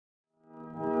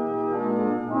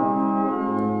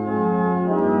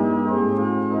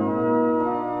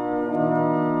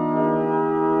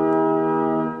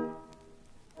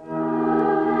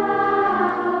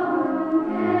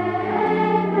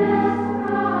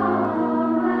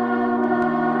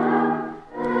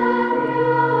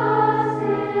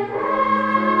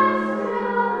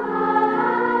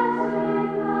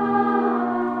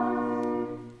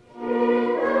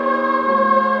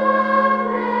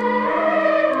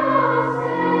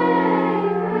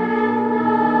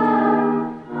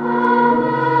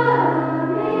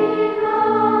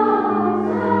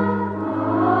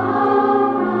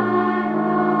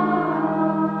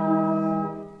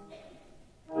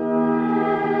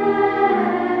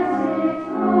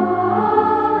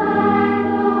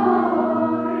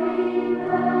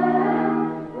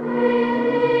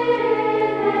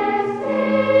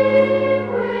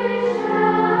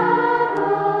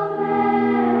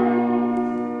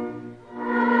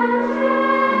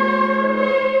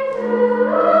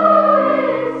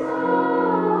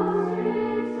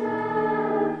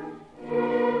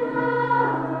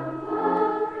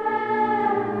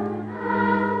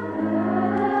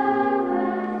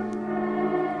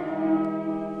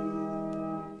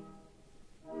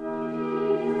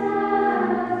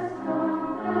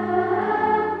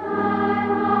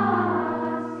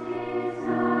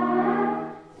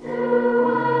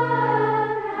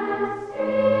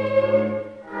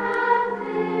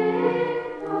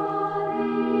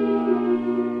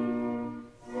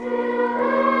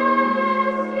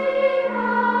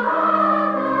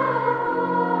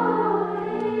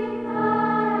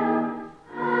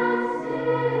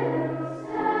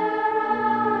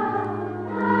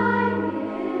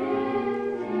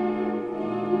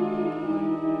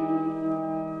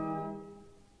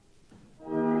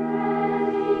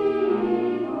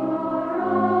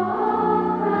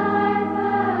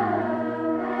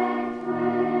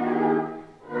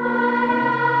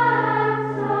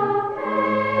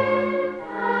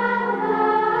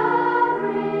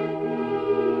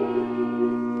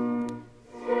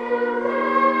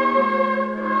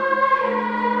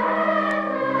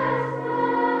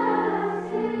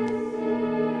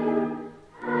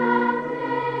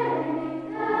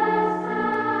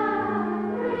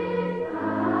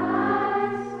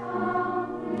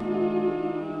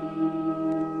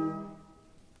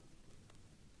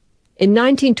In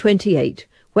 1928,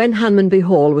 when Hunmanby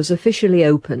Hall was officially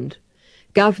opened,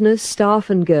 governors, staff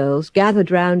and girls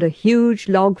gathered round a huge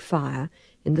log fire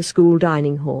in the school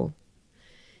dining hall.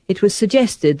 It was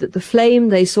suggested that the flame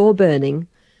they saw burning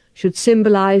should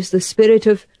symbolise the spirit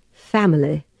of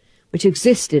family which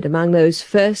existed among those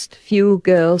first few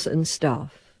girls and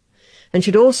staff, and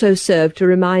should also serve to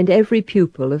remind every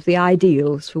pupil of the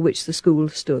ideals for which the school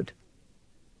stood.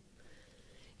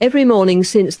 Every morning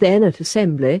since then at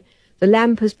assembly, the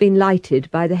lamp has been lighted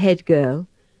by the head girl,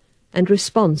 and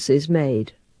responses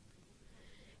made.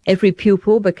 Every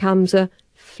pupil becomes a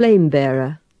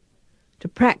flame-bearer to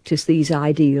practice these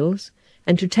ideals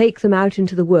and to take them out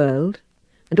into the world,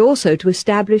 and also to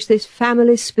establish this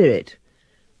family spirit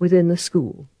within the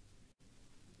school.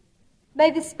 May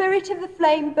the spirit of the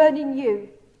flame burn in you.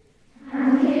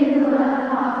 And kindle our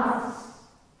hearts.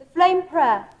 The flame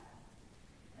prayer.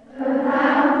 O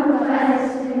thou who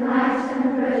dwellest in light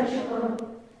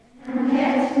unapproachable, and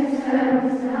yet whose home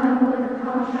is the humble and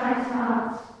contrite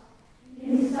heart,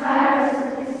 inspire us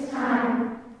at this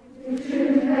time with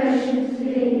true devotion to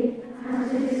thee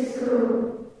and to this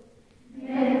school.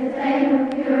 May the flame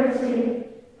of purity,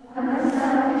 of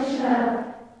unselfish love,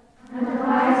 and of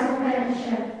wise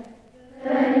adventure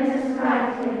burn in us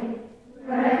brightly,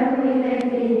 wherever we may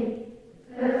be,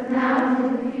 both now and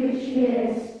in the future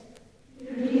years.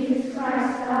 Through Jesus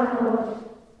Christ our Lord.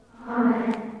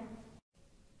 Amen.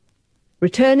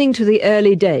 Returning to the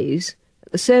early days,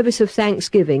 at the service of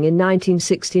Thanksgiving in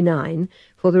 1969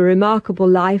 for the remarkable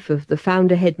life of the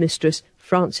founder headmistress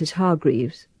Frances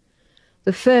Hargreaves,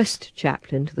 the first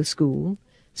chaplain to the school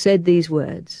said these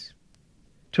words.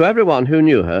 To everyone who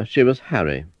knew her, she was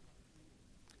Harry.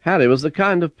 Harry was the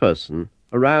kind of person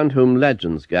around whom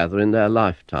legends gather in their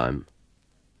lifetime.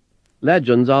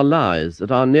 Legends are lies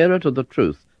that are nearer to the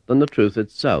truth than the truth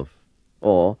itself,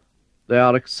 or they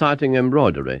are exciting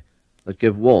embroidery that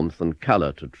give warmth and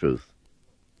colour to truth.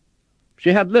 She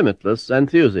had limitless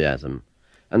enthusiasm,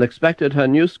 and expected her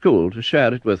new school to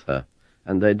share it with her,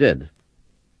 and they did.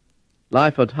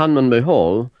 Life at Hunmanby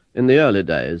Hall in the early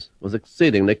days was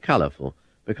exceedingly colourful,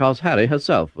 because Harry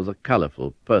herself was a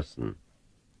colourful person.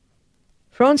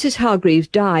 Frances Hargreaves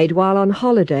died while on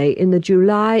holiday in the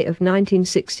July of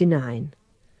 1969,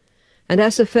 and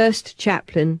as the first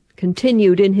chaplain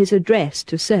continued in his address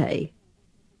to say,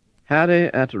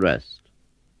 Harry at rest.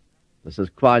 This is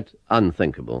quite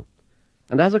unthinkable,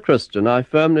 and as a Christian I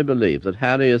firmly believe that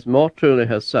Harry is more truly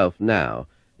herself now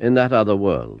in that other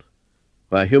world,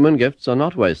 where human gifts are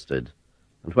not wasted,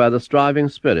 and where the striving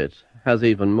spirit has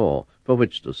even more for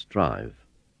which to strive.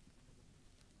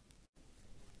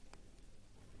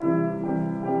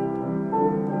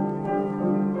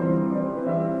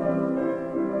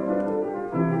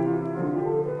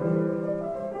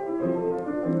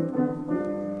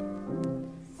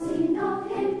 Sing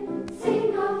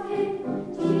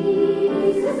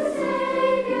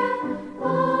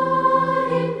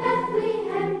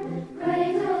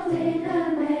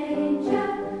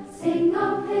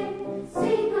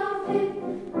of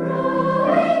him,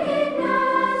 growing in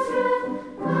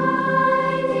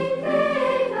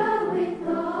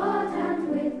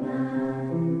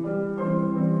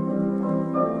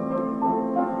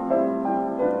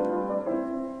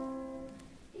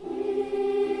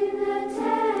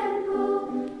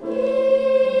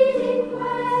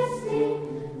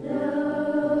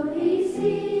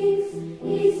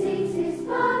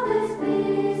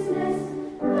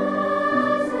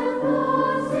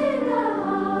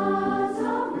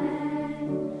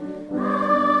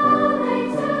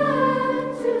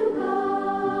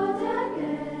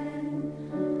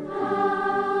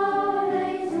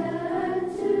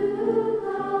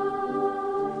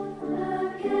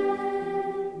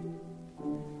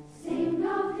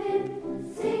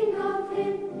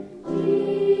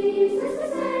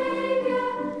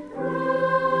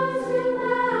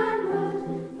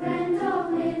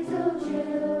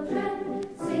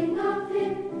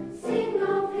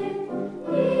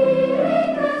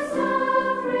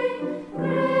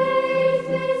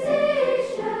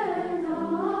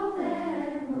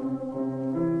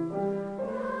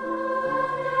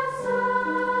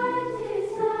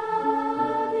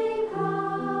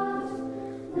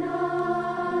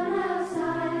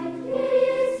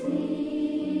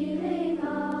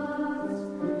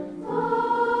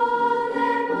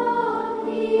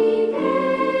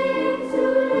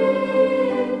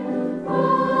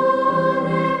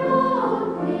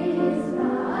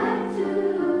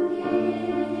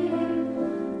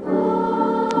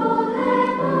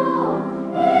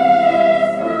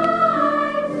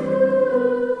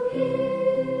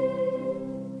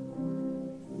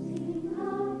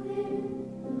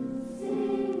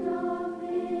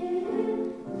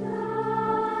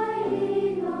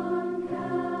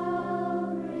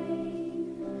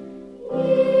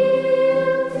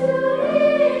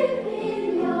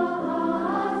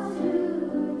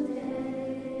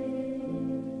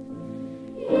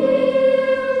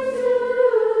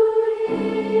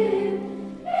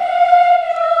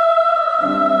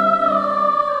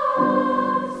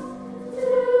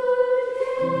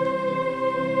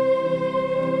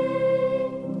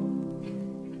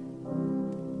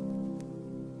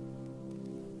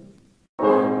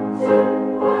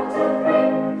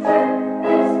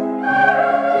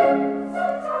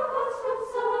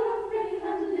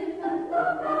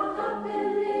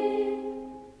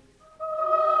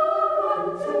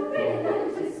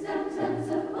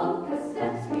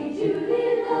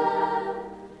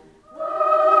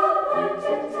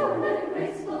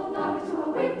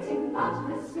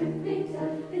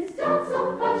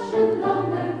to love.